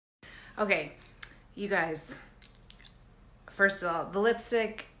Okay, you guys, first of all, the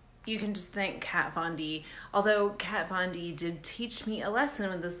lipstick, you can just thank Kat Von D. Although Kat Von D did teach me a lesson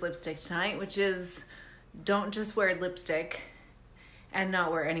with this lipstick tonight, which is don't just wear lipstick and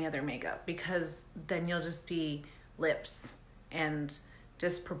not wear any other makeup, because then you'll just be lips and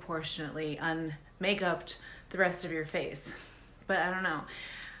disproportionately unmakeuped the rest of your face. But I don't know.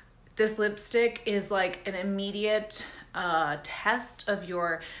 This lipstick is like an immediate test of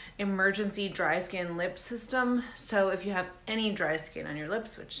your emergency dry skin lip system. So if you have any dry skin on your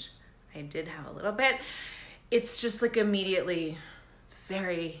lips, which I did have a little bit, it's just like immediately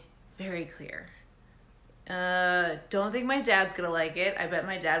very, very clear. Don't think my dad's gonna like it. I bet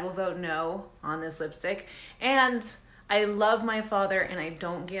my dad will vote no on this lipstick. And I love my father and I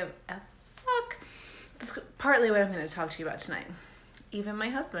don't give a fuck. That's partly what I'm gonna talk to you about tonight. Even my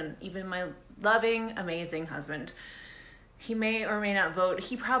husband, even my loving, amazing husband, he may or may not vote.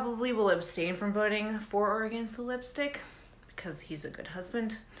 He probably will abstain from voting for or against the lipstick because he's a good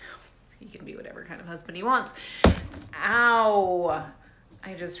husband. He can be whatever kind of husband he wants. Ow.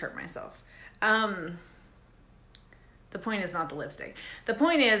 I just hurt myself. The point is not the lipstick. The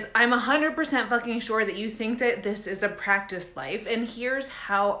point is, I'm 100% fucking sure that you think that this is a practice life. And here's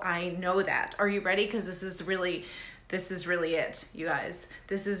how I know that. Are you ready? Because this is really it, you guys.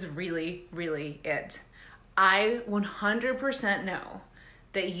 This is really, really it. I 100% know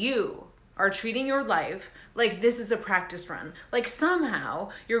that you are treating your life like this is a practice run. Like somehow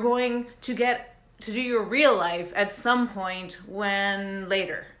you're going to get to do your real life at some point when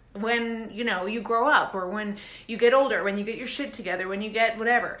you grow up, or when you get older, when you get your shit together, when you get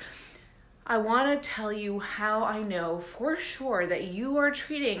whatever. I want to tell you how I know for sure that you are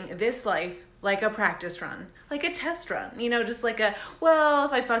treating this life like a practice run, like a test run, just like if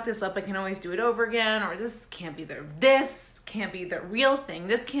I fuck this up, I can always do it over again, or this can't be the real thing.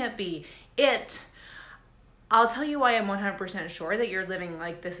 This can't be it. I'll tell you why I'm 100% sure that you're living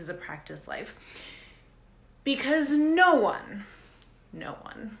like this is a practice life. Because no one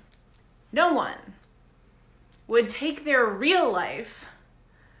would take their real life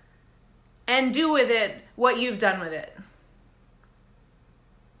and do with it what you've done with it.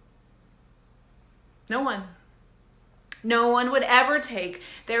 No one. No one would ever take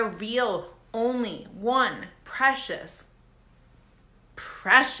their real, only one precious,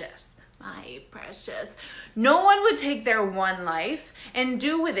 my precious. No one would take their one life and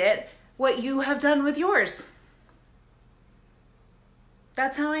do with it what you have done with yours.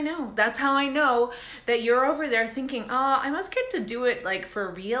 That's how I know. That's how I know that you're over there thinking, I must get to do it like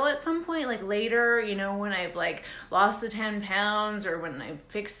for real at some point, like later, when I've like lost the 10 pounds, or when I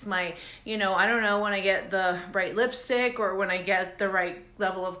fix my, I don't know, when I get the right lipstick, or when I get the right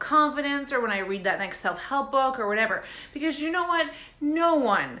level of confidence, or when I read that next self-help book or whatever. Because you know what? No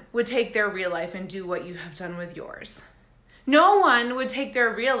one would take their real life and do what you have done with yours. No one would take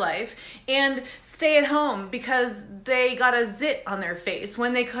their real life and stay at home because they got a zit on their face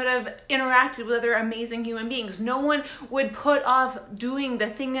when they could have interacted with other amazing human beings. No one would put off doing the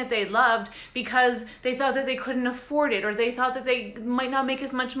thing that they loved because they thought that they couldn't afford it, or they thought that they might not make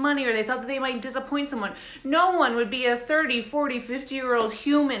as much money, or they thought that they might disappoint someone. No one would be a 30, 40, 50-year-old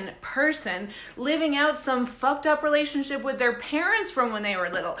human person living out some fucked up relationship with their parents from when they were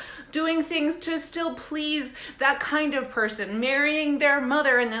little, doing things to still please that kind of person, marrying their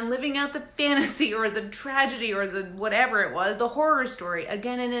mother and then living out the fantasy or the tragedy or the whatever it was, the horror story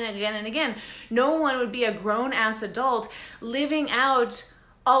again and again and again. No one would be a grown-ass adult living out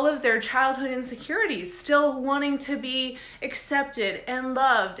all of their childhood insecurities, still wanting to be accepted and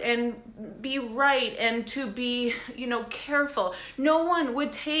loved and be right and to be, careful. No one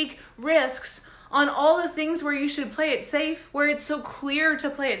would take risks on all the things where you should play it safe, where it's so clear to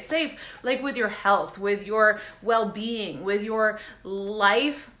play it safe, like with your health, with your well-being, with your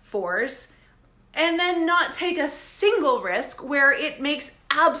life force, and then not take a single risk where it makes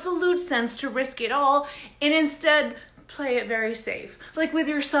absolute sense to risk it all, and instead play it very safe, like with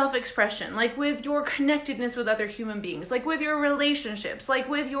your self-expression, like with your connectedness with other human beings, like with your relationships, like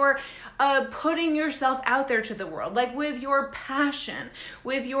with your putting yourself out there to the world, like with your passion,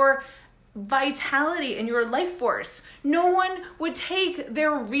 with your vitality and your life force. No one would take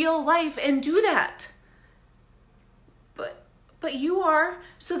their real life and do that. But you are.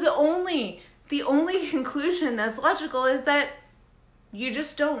 So the only conclusion that's logical is that you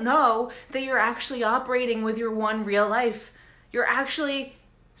just don't know that you're actually operating with your one real life. You're actually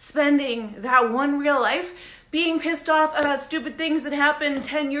spending that one real life being pissed off about stupid things that happened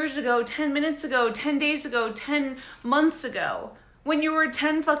 10 years ago, 10 minutes ago, 10 days ago, 10 months ago. when you were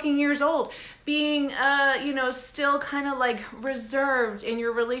 10 fucking years old, being, still kind of like reserved in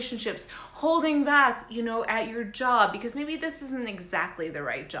your relationships, holding back, at your job, because maybe this isn't exactly the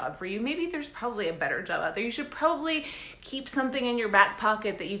right job for you. Maybe there's probably a better job out there. You should probably keep something in your back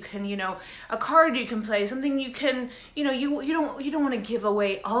pocket that you can, a card you can play, something you can, you don't want to give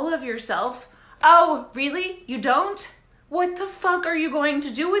away all of yourself. Oh, really? You don't? What the fuck are you going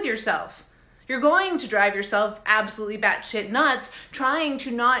to do with yourself? You're going to drive yourself absolutely batshit nuts trying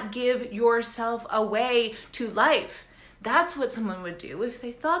to not give yourself away to life. That's what someone would do if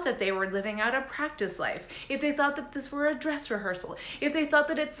they thought that they were living out a practice life, if they thought that this were a dress rehearsal, if they thought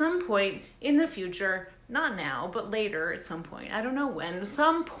that at some point in the future, not now, but later at some point, I don't know when,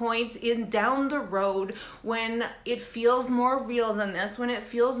 some point in down the road when it feels more real than this, when it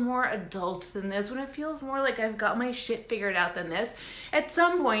feels more adult than this, when it feels more like I've got my shit figured out than this, at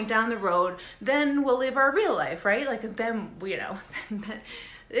some point down the road, then we'll live our real life, right? Like then,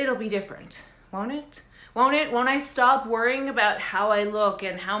 it'll be different, won't it? Won't it? Won't I stop worrying about how I look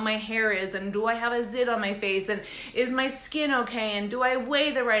and how my hair is and do I have a zit on my face and is my skin okay and do I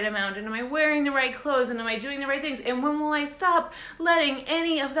weigh the right amount and am I wearing the right clothes and am I doing the right things? And when will I stop letting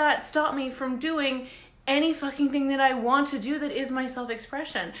any of that stop me from doing any fucking thing that I want to do that is my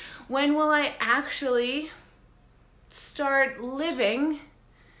self-expression? When will I actually start living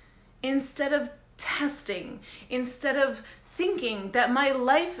instead of testing, instead of thinking that my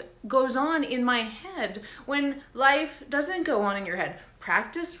life goes on in my head when life doesn't go on in your head?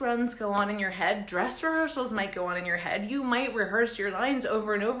 Practice runs go on in your head. Dress rehearsals might go on in your head. You might rehearse your lines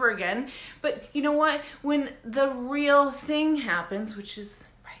over and over again. But you know what? When the real thing happens, which is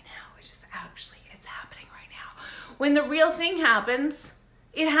right now, it's happening right now. When the real thing happens,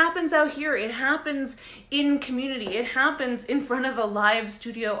 it happens out here. It happens in community. It happens in front of a live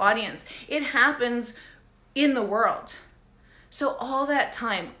studio audience. It happens in the world. So all of that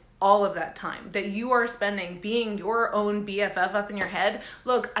time that you are spending being your own BFF up in your head,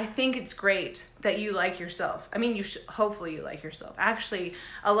 look, I think it's great that you like yourself. I mean, hopefully you like yourself. Actually,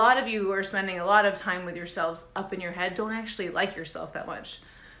 a lot of you who are spending a lot of time with yourselves up in your head don't actually like yourself that much.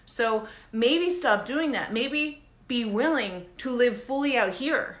 So maybe stop doing that. Maybe be willing to live fully out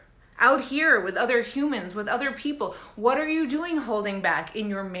here with other humans, with other people. What are you doing holding back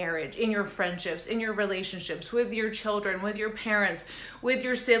in your marriage, in your friendships, in your relationships, with your children, with your parents, with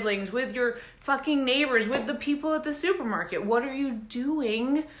your siblings, with your fucking neighbors, with the people at the supermarket? What are you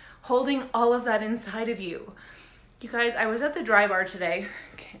doing holding all of that inside of you? You guys, I was at the dry bar today,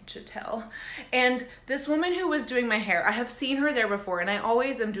 can't you tell? And this woman who was doing my hair, I have seen her there before, and I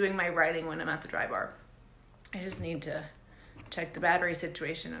always am doing my writing when I'm at the dry bar. I just need to check the battery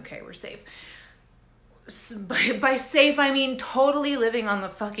situation. Okay, we're safe. By safe, I mean totally living on the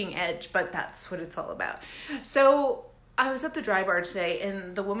fucking edge, but that's what it's all about. So I was at the dry bar today,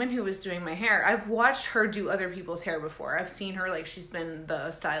 and the woman who was doing my hair, I've watched her do other people's hair before. I've seen her, like, she's been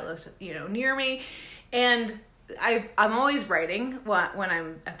the stylist, near me, and I'm always writing when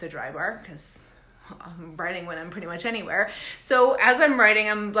I'm at the dry bar, because I'm writing when I'm pretty much anywhere. So as I'm writing,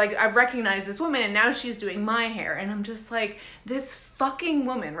 I'm like, I've recognized this woman, and now she's doing my hair, and I'm just like, this fucking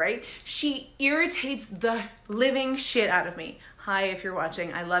woman, right? She irritates the living shit out of me. Hi, if you're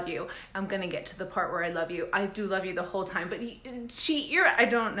watching, I love you. I'm gonna get to the part where I love you. I do love you the whole time, but I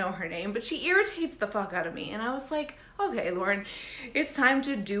don't know her name, but she irritates the fuck out of me. And I was like, okay, Lauren, it's time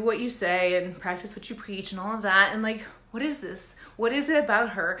to do what you say and practice what you preach and all of that. And like, what is this? What is it about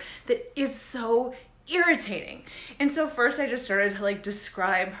her that is so irritating? And so first I just started to like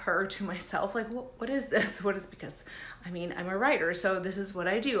describe her to myself. Like, what is this? What is, because I'm a writer, so this is what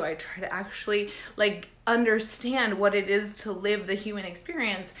I do. I try to actually like understand what it is to live the human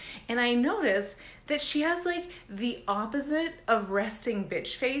experience. And I noticed that she has like the opposite of resting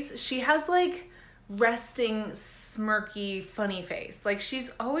bitch face. She has like resting smirky funny face. Like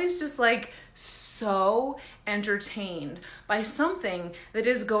she's always just like so entertained by something that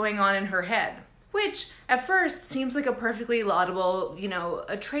is going on in her head, which at first seems like a perfectly laudable,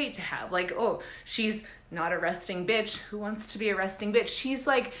 a trait to have. Like, oh, she's not a resting bitch. Who wants to be a resting bitch?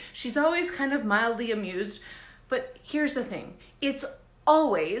 She's always kind of mildly amused. But here's the thing. It's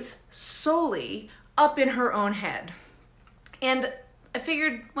always solely up in her own head. And I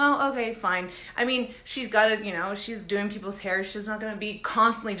figured, well, okay, fine. She's got it, she's doing people's hair. She's not going to be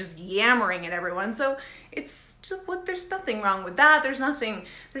constantly just yammering at everyone. So it's just, there's nothing wrong with that. There's nothing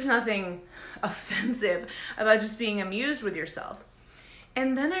offensive about just being amused with yourself.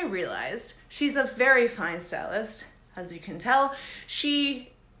 And then I realized she's a very fine stylist, as you can tell. She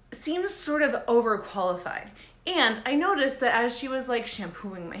seems sort of overqualified. And I noticed that as she was like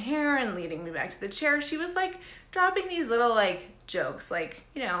shampooing my hair and leading me back to the chair, she was like dropping these little like jokes, like,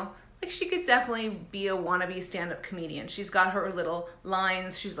 you know, like she could definitely be a wannabe stand-up comedian. She's got her little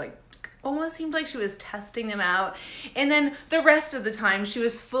lines. She's like, almost seemed like she was testing them out. And then the rest of the time she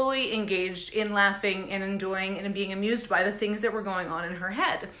was fully engaged in laughing and enjoying and being amused by the things that were going on in her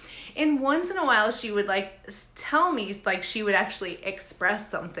head. And once in a while she would like tell me, like she would actually express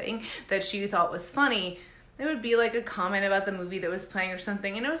something that she thought was funny. It would be like a comment about the movie that was playing or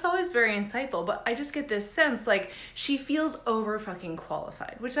something, and it was always very insightful, but I just get this sense like she feels over fucking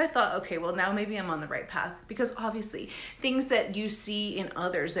qualified, which I thought, okay, well now maybe I'm on the right path, because obviously things that you see in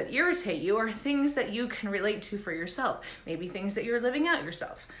others that irritate you are things that you can relate to for yourself, maybe things that you're living out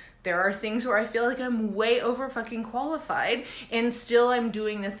yourself. There are things where I feel like I'm way over fucking qualified and still I'm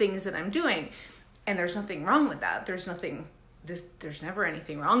doing the things that I'm doing, and there's nothing wrong with that. There's never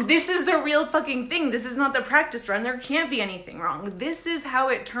anything wrong. This is the real fucking thing. This is not the practice run. There can't be anything wrong. This is how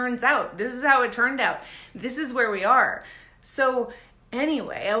it turns out. This is how it turned out. This is where we are. So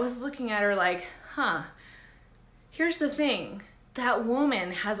anyway, I was looking at her like, here's the thing. That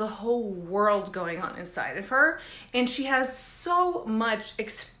woman has a whole world going on inside of her, and she has so much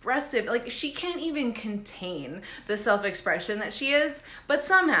expressive, like she can't even contain the self-expression that she is, but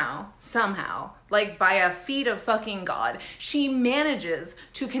somehow, like by a feat of fucking God, she manages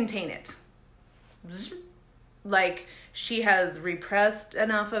to contain it. Like she has repressed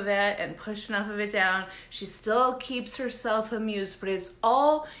enough of it and pushed enough of it down. She still keeps herself amused, but it's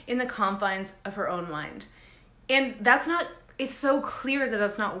all in the confines of her own mind. And it's so clear that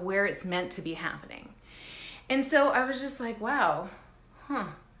that's not where it's meant to be happening. And so I was just like, wow,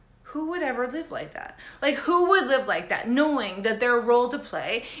 who would ever live like that? Like, who would live like that, knowing that their role to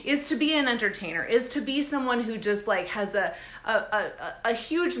play is to be an entertainer, is to be someone who just like has a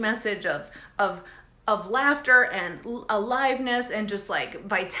huge message of laughter and aliveness and just like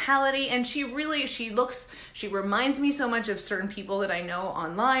vitality. And she reminds me so much of certain people that I know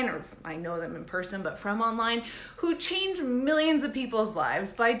online, or I know them in person, but from online, who change millions of people's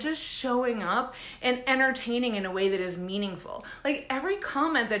lives by just showing up and entertaining in a way that is meaningful. Like every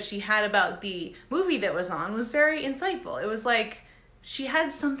comment that she had about the movie that was on was very insightful. It was like she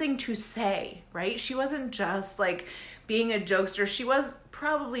had something to say, right? She wasn't just like being a jokester. She was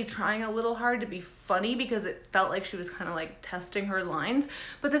probably trying a little hard to be funny because it felt like she was kind of like testing her lines.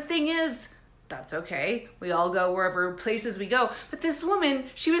 But the thing is, that's okay. We all go wherever places we go. But this woman,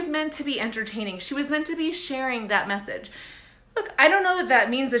 she was meant to be entertaining. She was meant to be sharing that message. Look, I don't know that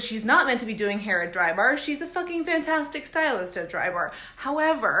means that she's not meant to be doing hair at Dry Bar. She's a fucking fantastic stylist at Dry Bar.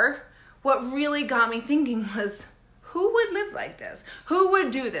 However, what really got me thinking was, who would live like this? Who would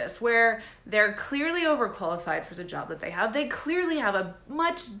do this where they're clearly overqualified for the job that they have? They clearly have a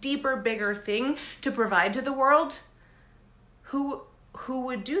much deeper, bigger thing to provide to the world. Who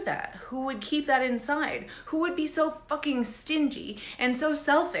would do that? Who would keep that inside? Who would be so fucking stingy and so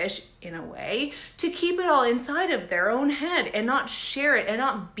selfish, in a way, to keep it all inside of their own head and not share it and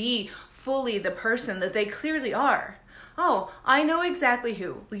not be fully the person that they clearly are? Oh, I know exactly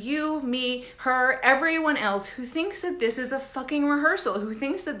who. You, me, her, everyone else who thinks that this is a fucking rehearsal, who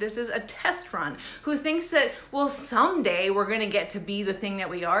thinks that this is a test run, who thinks that, well, someday we're going to get to be the thing that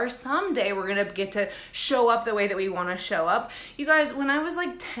we are. Someday we're going to get to show up the way that we want to show up. You guys, when I was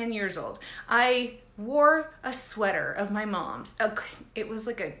like 10 years old, I wore a sweater of my mom's. It was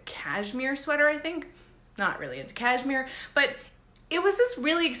like a cashmere sweater, I think. Not really into cashmere, but it was this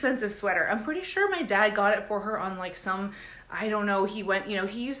really expensive sweater. I'm pretty sure my dad got it for her on like some, I don't know, it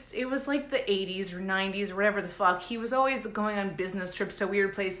was like the 80s or 90s or whatever the fuck. He was always going on business trips to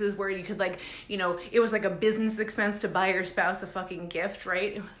weird places where you could like, it was like a business expense to buy your spouse a fucking gift,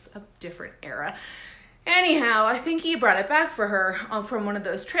 right? It was a different era. Anyhow, I think he brought it back for her from one of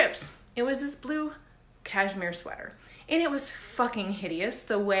those trips. It was this blue cashmere sweater. And it was fucking hideous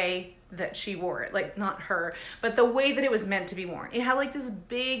the way that she wore it. Like, not her, but the way that it was meant to be worn. It had like this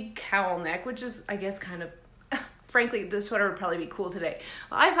big cowl neck, which is, I guess, kind of, frankly, the sweater would probably be cool today.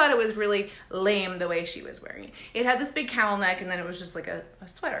 I thought it was really lame the way she was wearing it. It had this big cowl neck, and then it was just like a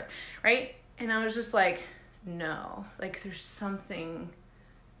sweater, right? And I was just like, no, like there's something.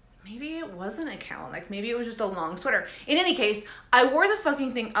 Maybe it wasn't a cowl neck. Maybe it was just a long sweater. In any case, I wore the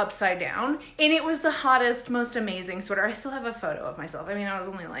fucking thing upside down, and it was the hottest, most amazing sweater. I still have a photo of myself. I mean, I was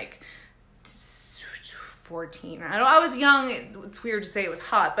only like 14. I was young. It's weird to say it was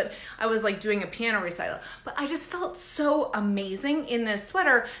hot, but I was like doing a piano recital. But I just felt so amazing in this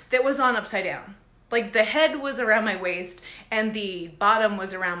sweater that was on upside down. Like the head was around my waist, and the bottom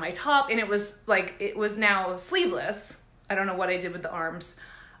was around my top, and it was now sleeveless. I don't know what I did with the arms.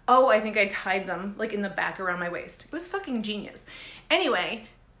 Oh, I think I tied them like in the back around my waist. It was fucking genius. Anyway,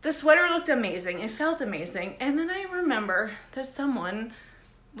 the sweater looked amazing. It felt amazing. And then I remember that someone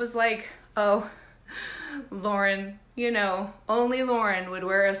was like, oh, Lauren, only Lauren would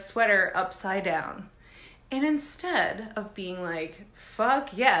wear a sweater upside down. And instead of being like,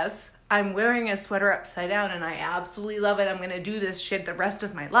 fuck yes, I'm wearing a sweater upside down and I absolutely love it, I'm going to do this shit the rest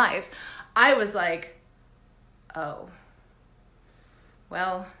of my life, I was like, oh,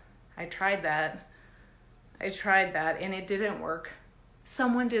 well, I tried that and it didn't work.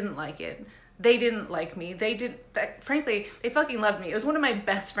 Someone didn't like it. They didn't like me. Frankly, they fucking loved me. It was one of my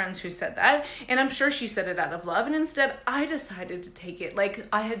best friends who said that, and I'm sure she said it out of love, and instead I decided to take it like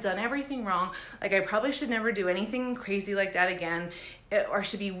I had done everything wrong. Like I probably should never do anything crazy like that again, or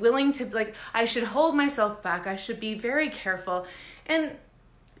should be willing to, like, I should hold myself back. I should be very careful. And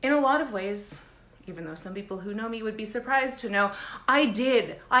in a lot of ways, even though some people who know me would be surprised to know, I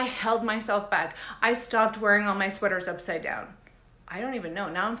did. I held myself back. I stopped wearing all my sweaters upside down. I don't even know.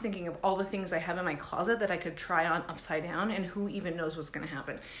 Now I'm thinking of all the things I have in my closet that I could try on upside down, and who even knows what's going to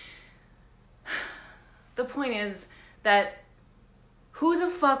happen. The point is that who the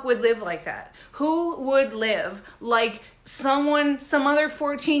fuck would live like that? Who would live like some other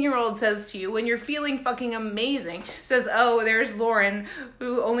 14-year-old says to you when you're feeling fucking amazing, says, oh, there's Lauren,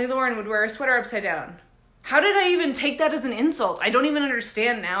 who only Lauren would wear a sweater upside down. How did I even take that as an insult? I don't even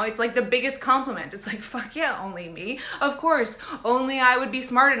understand now. It's like the biggest compliment. It's like, fuck yeah, only me. Of course, only I would be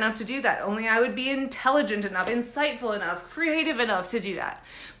smart enough to do that. Only I would be intelligent enough, insightful enough, creative enough to do that.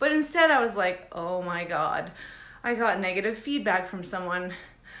 But instead I was like, oh my God, I got negative feedback from someone.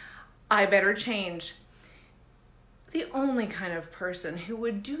 I better change. The only kind of person who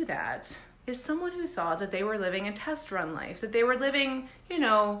would do that is someone who thought that they were living a test run life, that they were living,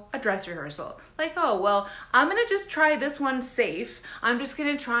 a dress rehearsal. Like, oh, well, I'm going to just try this one safe. I'm just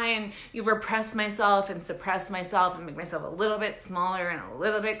going to try and repress myself and suppress myself and make myself a little bit smaller and a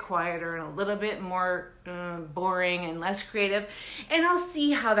little bit quieter and a little bit more boring and less creative. And I'll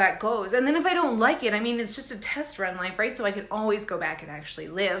see how that goes. And then if I don't like it, it's just a test run life, right? So I can always go back and actually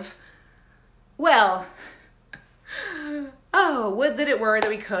live. Well, oh, would that it were that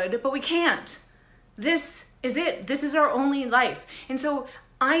we could, but we can't. This is it. This is our only life. And so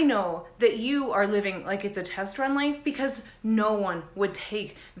I know that you are living like it's a test run life because no one would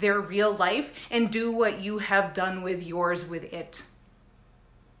take their real life and do what you have done with yours with it.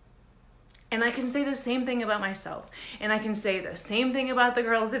 And I can say the same thing about myself. And I can say the same thing about the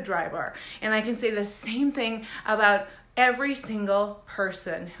girl at the dry bar. And I can say the same thing about every single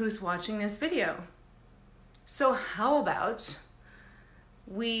person who's watching this video. So how about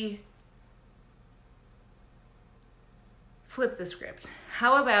we flip the script?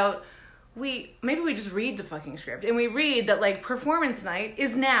 How about maybe we just read the fucking script and we read that like performance night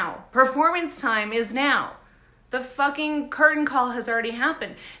is now. Performance time is now. The fucking curtain call has already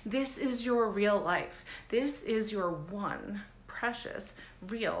happened. This is your real life. This is your one precious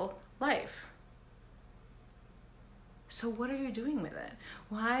real life. So what are you doing with it?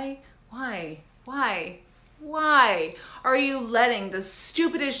 Why are you letting the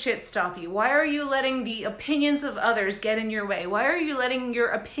stupidest shit stop you? Why are you letting the opinions of others get in your way? Why are you letting your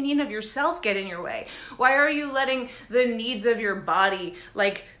opinion of yourself get in your way? Why are you letting the needs of your body,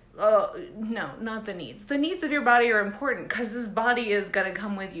 no, not the needs. The needs of your body are important because this body is going to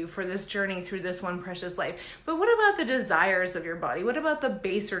come with you for this journey through this one precious life. But what about the desires of your body? What about the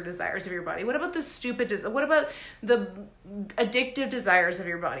baser desires of your body? What about the what about the addictive desires of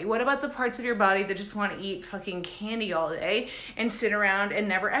your body? What about the parts of your body that just want to eat fucking candy all day and sit around and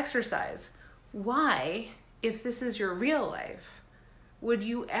never exercise? Why, if this is your real life, would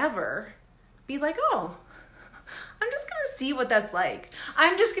you ever be like, oh, I'm just going to see what that's like.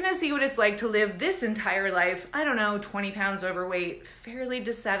 I'm just going to see what it's like to live this entire life, 20 pounds overweight, fairly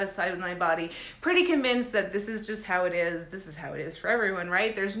dissatisfied with my body, pretty convinced that this is just how it is. This is how it is for everyone,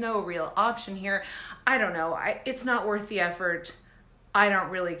 right? There's no real option here. I don't know. It's not worth the effort. I don't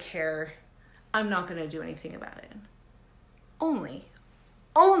really care. I'm not going to do anything about it. Only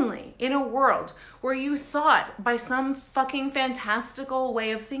in a world where you thought by some fucking fantastical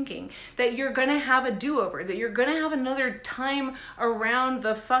way of thinking that you're gonna have a do-over, that you're gonna have another time around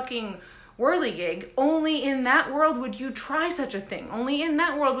the fucking whirligig, only in that world would you try such a thing. Only in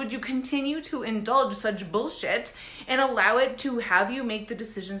that world would you continue to indulge such bullshit and allow it to have you make the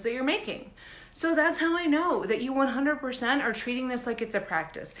decisions that you're making. So that's how I know that you 100% are treating this like it's a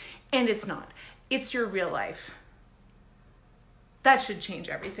practice. And it's not. It's your real life. That should change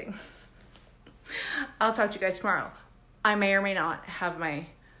everything. I'll talk to you guys tomorrow. I may or may not have my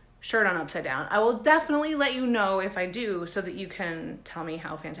shirt on upside down. I will definitely let you know if I do so that you can tell me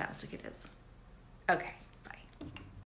how fantastic it is. Okay.